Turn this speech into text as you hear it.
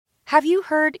Have you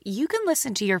heard you can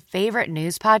listen to your favorite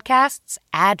news podcasts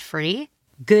ad-free?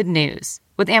 Good news.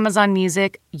 With Amazon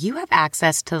Music, you have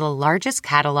access to the largest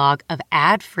catalog of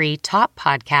ad-free top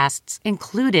podcasts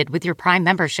included with your Prime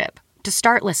membership. To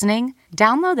start listening,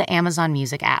 download the Amazon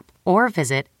Music app or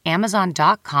visit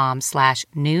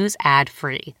amazon.com/news ad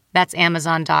free. That's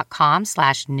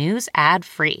amazon.com/news ad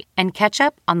free and catch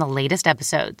up on the latest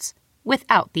episodes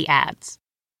without the ads.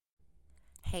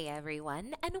 Hey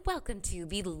everyone, and welcome to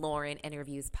the Lauren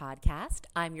Interviews podcast.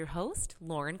 I'm your host,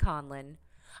 Lauren Conlon.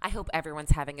 I hope everyone's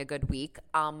having a good week.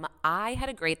 I had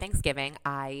a great Thanksgiving.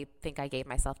 I think I gave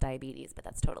myself diabetes, but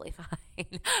that's totally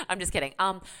fine. I'm just kidding.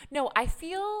 No, I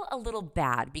feel a little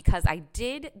bad because I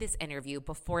did this interview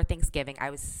before Thanksgiving. I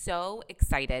was so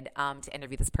excited to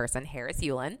interview this person, Harris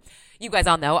Yulin. You guys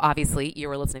all know, obviously, you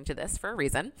were listening to this for a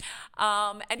reason.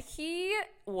 And he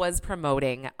was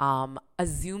promoting a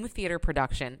Zoom theater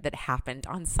production that happened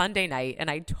on Sunday night, and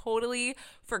I totally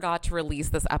forgot to release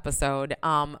this episode.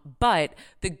 But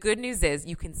the good news is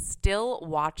you can still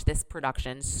watch this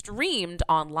production streamed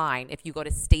online if you go to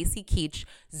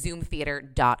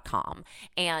StacyKeachZoomTheater.com.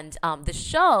 And the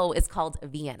show is called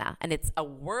Vienna, and it's a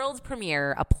world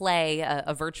premiere, a play,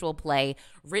 a virtual play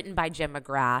written by Jim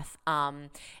McGrath.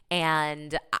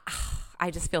 And I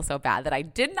just feel so bad that I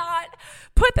did not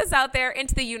put this out there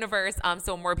into the universe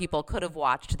so more people could have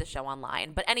watched the show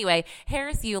online. But anyway,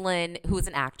 Harris Yulin, who is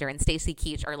an actor, and Stacy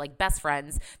Keach are like best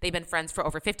friends. They've been friends for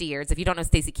over 50 years. If you don't know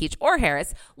Stacy Keach or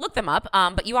Harris, look them up.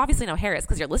 But you obviously know Harris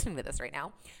because you're listening to this right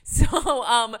now.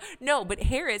 So no, but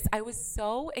Harris, I was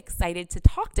so excited to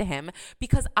talk to him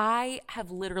because I have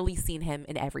literally seen him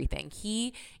in everything.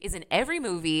 He is in every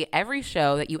movie, every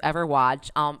show that you ever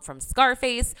watch, from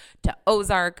Scarface to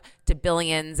Ozark to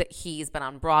Billions. He's been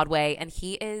on Broadway, and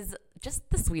he is just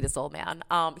the sweetest old man.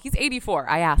 He's 84.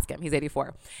 I asked him. He's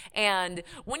 84. And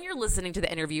when you're listening to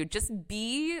the interview, just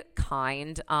be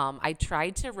kind. I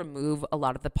tried to remove a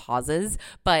lot of the pauses,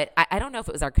 but I don't know if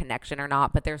it was our connection or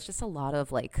not, but there's just a lot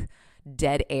of like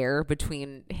dead air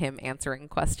between him answering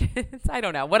questions. I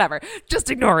don't know. Whatever.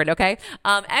 Just ignore it, okay?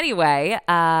 Anyway,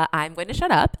 I'm going to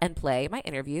shut up and play my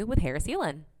interview with Harris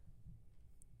Yulin.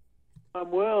 I'm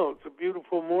well. It's a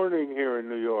beautiful morning here in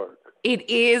New York. It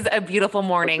is a beautiful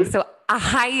morning. So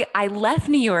I left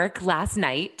New York last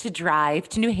night to drive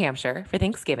to New Hampshire for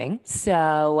Thanksgiving.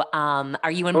 So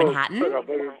are you in Manhattan? I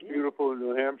bet it's beautiful in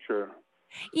New Hampshire.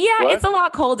 Yeah, What? It's a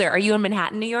lot colder. Are you in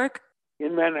Manhattan, New York?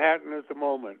 In Manhattan at the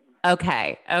moment.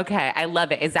 Okay. I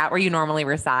love it. Is that where you normally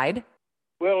reside?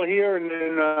 Well, here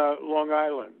in Long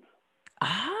Island.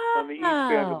 Oh. On the east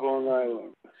end of Long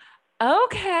Island.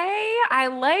 Okay. I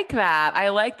like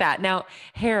that. Now,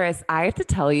 Harris, I have to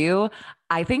tell you,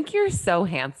 I think you're so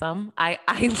handsome. I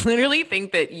literally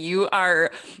think that you are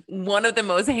one of the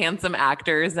most handsome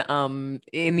actors in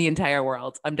the entire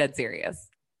world. I'm dead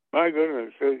serious. My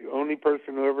goodness. The only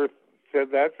person who ever said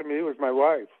that to me was my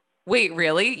wife. Wait,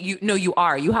 really? You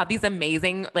are. You have these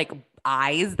amazing like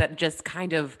eyes that just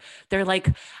kind of, they're like,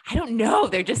 I don't know.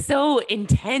 They're just so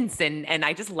intense and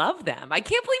I just love them. I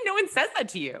can't believe no one says that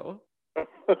to you.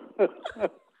 Well,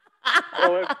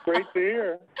 that's great to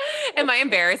hear. Am I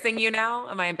embarrassing you now?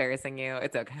 Am I embarrassing you?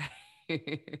 It's okay.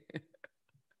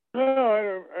 No, I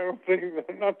don't think,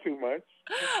 not too much.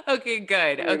 Okay,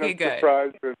 good. I'm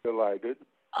surprised and delighted.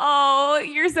 Oh,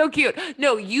 you're so cute.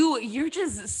 No, you're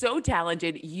just so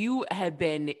talented. You have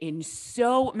been in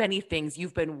so many things.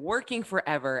 You've been working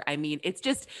forever. I mean, it's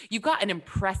just, you've got an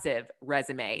impressive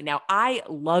resume. Now, I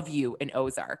love you in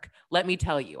Ozark. Let me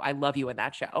tell you, I love you in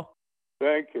that show.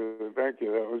 Thank you. That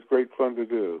was great fun to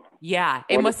do. Yeah,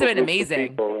 it must have been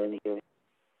amazing.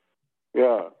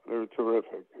 Yeah, they were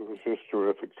terrific. It was just a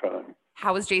terrific time.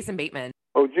 How was Jason Bateman?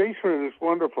 Oh, Jason is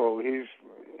wonderful. He's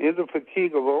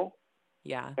indefatigable.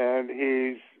 Yeah. And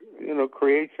he's,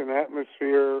 creates an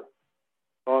atmosphere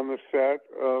on the set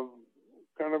of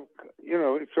kind of,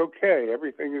 it's okay.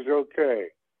 Everything is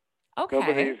okay. Okay.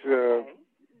 Nobody's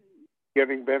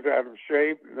getting bent out of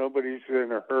shape. Nobody's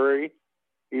in a hurry,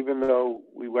 even though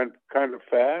we went kind of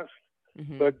fast.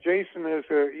 Mm-hmm. But Jason is,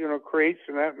 creates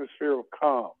an atmosphere of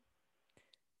calm.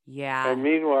 Yeah. And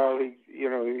meanwhile,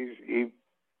 he's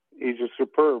a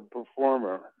superb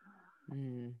performer.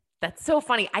 Mm. That's so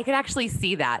funny. I could actually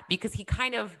see that because he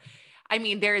kind of,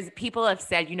 there's people have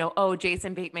said,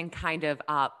 Jason Bateman kind of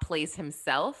plays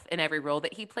himself in every role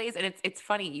that he plays. And it's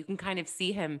funny. You can kind of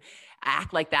see him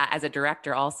act like that as a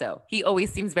director also. He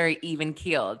always seems very even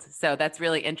keeled. So that's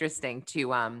really interesting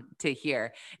to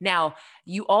hear. Now,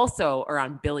 you also are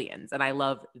on Billions, and I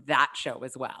love that show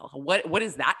as well. What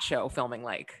is that show filming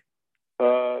like?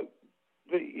 I've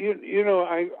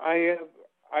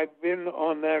been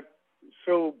on that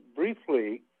so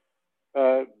briefly,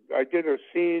 I did a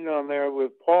scene on there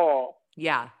with Paul.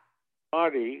 Yeah.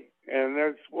 Marty, and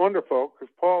that's wonderful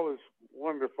because Paul is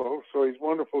wonderful, so he's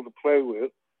wonderful to play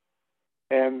with.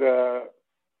 And,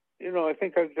 I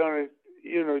think I've done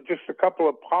it, just a couple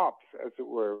of pops, as it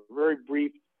were, very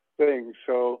brief things.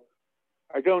 So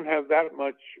I don't have that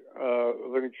much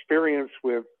of an experience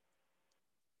with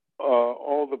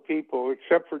all the people,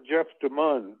 except for Jeff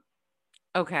DeMunn,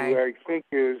 Okay. who I think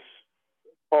is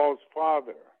Paul's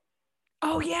father.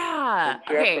 Oh, yeah. And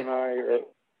Jeff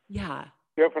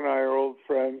and I are old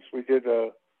friends. We did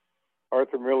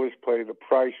Arthur Miller's play The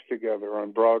Price together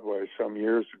on Broadway some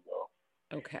years ago.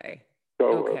 Okay.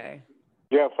 So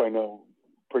Jeff I know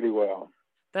pretty well.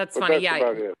 That's funny. That's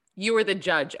about it. You were the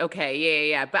judge. Okay.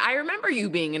 Yeah. But I remember you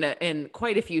being in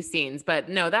quite a few scenes, but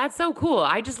no, that's so cool.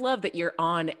 I just love that you're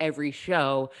on every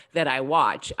show that I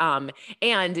watch.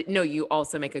 And no, you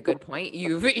also make a good point.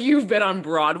 You've been on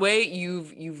Broadway.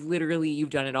 You've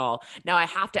done it all. Now I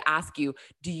have to ask you,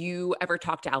 do you ever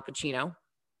talk to Al Pacino?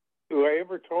 Do I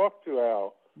ever talk to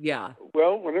Al? Yeah.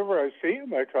 Well, whenever I see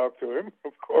him, I talk to him,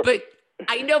 of course. But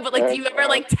I know, but do you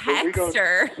ever text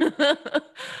or?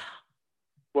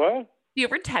 What? Do you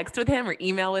ever text with him or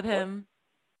email with him?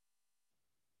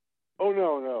 Oh,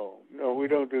 no, we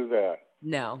don't do that.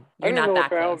 No, you're not that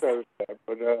close. I don't know if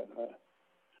Al does that,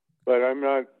 but I'm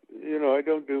not, I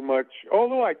don't do much.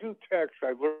 Although I do text.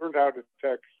 I've learned how to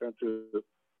text and to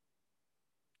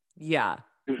use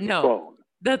the phone.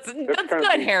 That's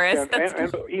good, Harris.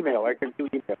 And email. I can do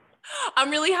email. I'm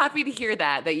really happy to hear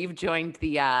that you've joined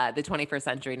the 21st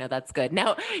century. No, that's good.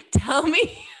 Now, tell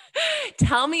me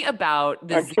about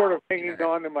the. I'm sort of hanging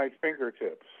on to my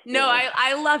fingertips. No,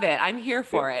 I love it. I'm here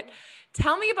for it.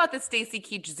 Tell me about the Stacy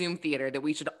Keach Zoom Theater that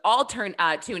we should all tune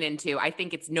into. I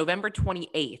think it's November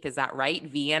 28th. Is that right?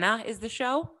 Vienna is the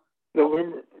show?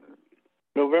 November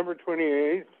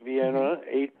 28th, Vienna,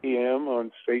 8 p.m.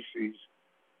 on Stacy's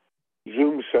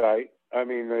Zoom site.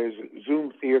 There's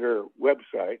Zoom Theater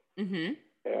website. Mm-hmm.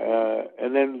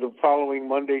 And then the following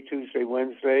Monday, Tuesday,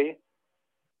 Wednesday,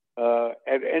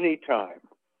 at any time.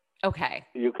 Okay.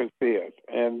 You can see it.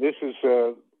 And this is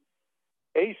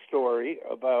a story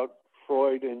about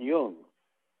Freud and Jung.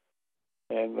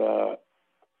 And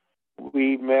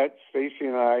we met, Stacy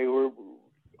and I were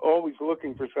always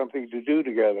looking for something to do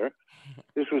together.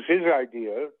 This was his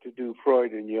idea to do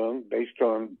Freud and Jung based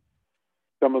on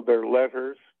some of their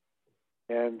letters.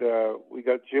 And we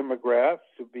got Jim McGrath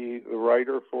to be the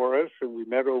writer for us, and we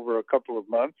met over a couple of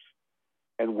months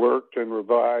and worked and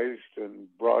revised and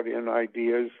brought in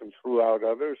ideas and threw out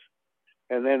others.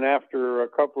 And then after a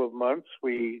couple of months,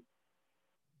 we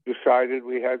decided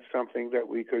we had something that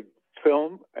we could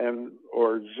film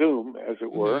or Zoom, as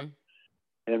it were.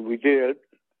 Mm-hmm. And we did.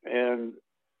 And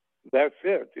that's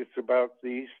it. It's about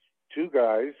these two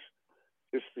guys,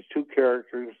 just the two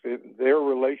characters, their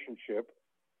relationship,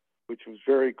 which was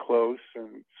very close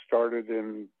and started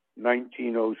in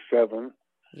 1907.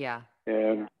 Yeah.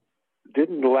 And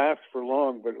didn't last for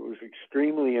long, but it was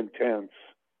extremely intense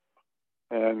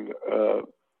and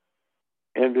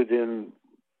ended in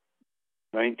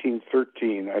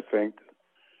 1913, I think,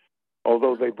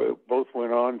 although they both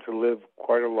went on to live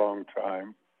quite a long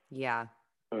time. Yeah.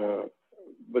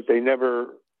 But they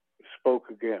never spoke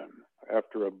again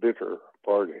after a bitter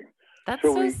parting. That's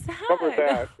so we sad. covered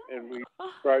that, and we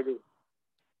tried to,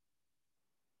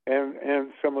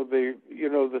 and some of the,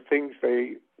 the things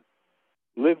they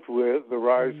lived with, the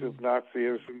rise of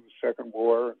Nazism, the Second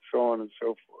War, and so on and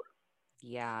so forth.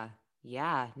 Yeah.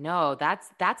 No, that's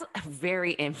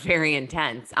very, very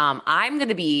intense. I'm going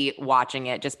to be watching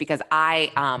it just because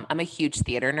I'm a huge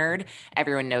theater nerd.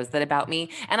 Everyone knows that about me.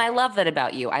 And I love that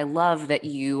about you. I love that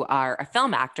you are a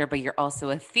film actor, but you're also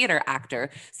a theater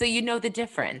actor. So you know the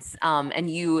difference. And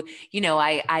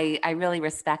I really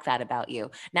respect that about you.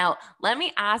 Now, let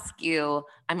me ask you,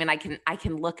 I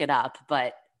can look it up,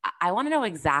 but I want to know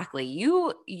exactly.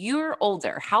 You're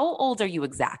older. How old are you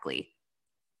exactly?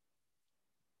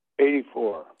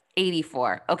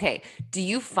 84. Okay. Do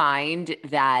you find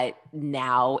that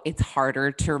now it's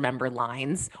harder to remember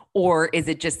lines, or is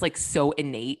it just so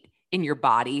innate in your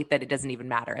body that it doesn't even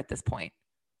matter at this point?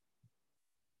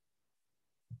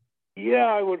 Yeah,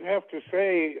 I would have to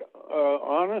say,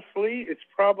 honestly, it's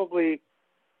probably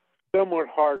somewhat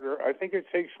harder. I think it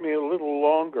takes me a little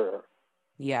longer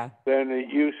than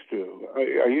it used to.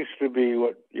 I used to be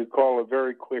what you call a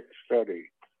very quick study.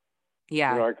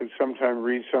 Yeah. I could sometimes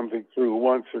read something through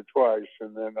once or twice,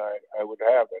 and then I would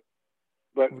have it.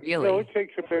 But really? It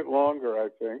takes a bit longer, I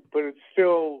think. But it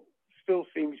still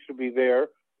seems to be there.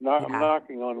 I'm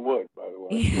knocking on wood, by the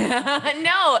way.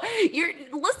 No,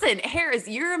 listen, Harris,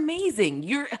 you're amazing.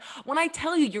 When I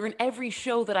tell you you're in every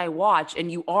show that I watch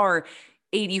and you are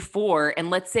 84, and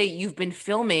let's say you've been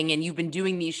filming and you've been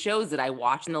doing these shows that I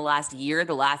watched in the last year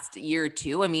or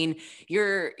two. I mean,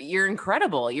 you're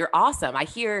incredible. You're awesome. I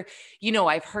hear,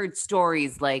 I've heard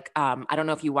stories like, I don't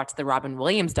know if you watched the Robin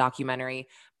Williams documentary,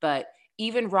 but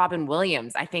even Robin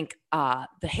Williams, I think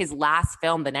his last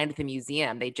film, The Night at the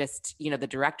Museum, they just, the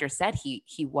director said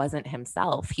he wasn't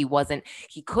himself. He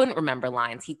couldn't remember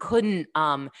lines. He couldn't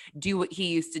do what he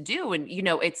used to do. And,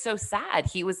 it's so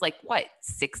sad. He was like,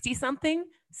 60 something?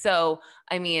 So,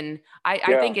 I mean, I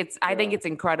think it's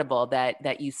incredible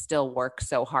that you still work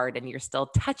so hard and you're still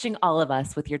touching all of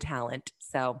us with your talent.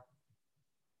 So.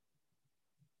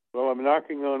 Well, I'm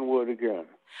knocking on wood again.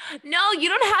 No, you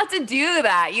don't have to do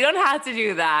that. You don't have to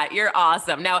do that. You're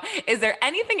awesome. Now, is there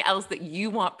anything else that you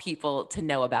want people to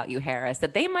know about you, Harris,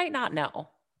 that they might not know?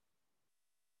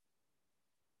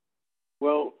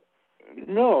 Well,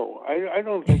 no, I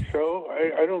don't think so.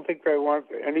 I don't think I want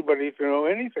anybody to know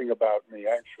anything about me,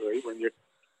 actually, when you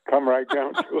come right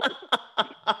down to it.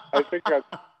 I think I'd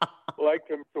like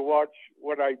them to watch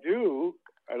what I do.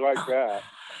 I like that.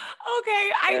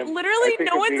 Okay,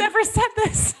 no one's ever said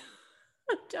this.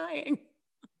 I'm dying.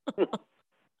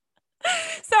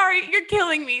 Sorry, you're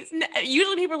killing me.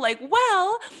 Usually people are like,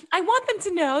 well, I want them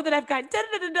to know that I've got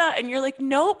da-da-da-da-da. And you're like,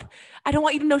 nope, I don't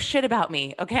want you to know shit about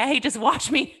me, okay? Just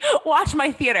watch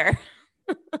my theater.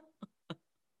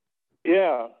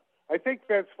 Yeah, I think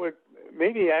that's what,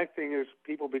 maybe acting is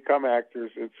people become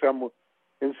actors in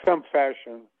some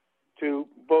fashion to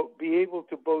be able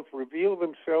to both reveal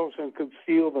themselves and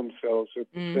conceal themselves at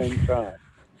the same time.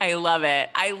 I love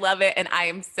it. And I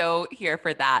am so here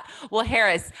for that. Well,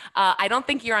 Harris, I don't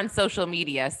think you're on social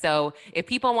media. So if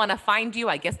people want to find you,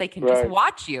 I guess they can just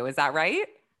watch you. Is that right?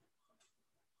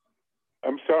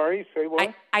 I'm sorry, say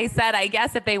what? I said, I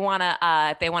guess if they want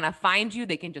to find you,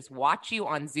 they can just watch you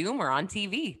on Zoom or on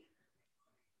TV.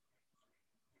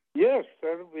 Yes,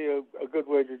 that'll be a good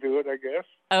way to do it, I guess.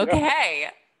 Okay. Yeah.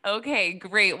 Okay,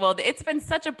 great. Well, it's been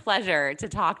such a pleasure to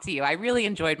talk to you. I really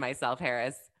enjoyed myself,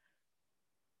 Harris.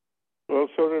 Well,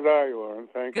 so did I, Lauren.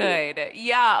 Thank you. Good.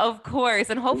 Yeah, of course.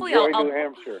 And hopefully Enjoy New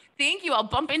Hampshire. Thank you. I'll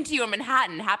bump into you in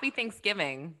Manhattan. Happy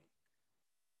Thanksgiving.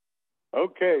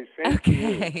 Okay. Same to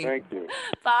you. Thank you.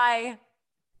 Bye.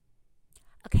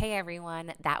 Okay,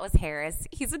 everyone. That was Harris.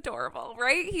 He's adorable,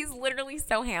 right? He's literally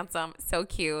so handsome, so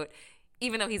cute.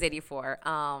 Even though he's 84,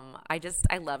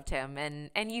 I loved him.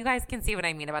 And you guys can see what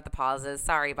I mean about the pauses.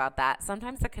 Sorry about that.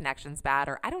 Sometimes the connection's bad,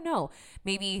 or I don't know.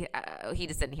 Maybe he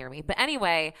just didn't hear me. But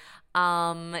anyway,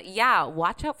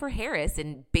 watch out for Harris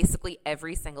in basically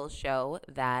every single show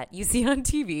that you see on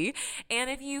TV.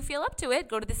 And if you feel up to it,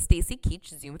 go to the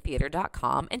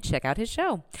StaceyKeachZoomTheater.com and check out his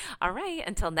show. All right,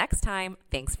 until next time,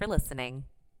 thanks for listening.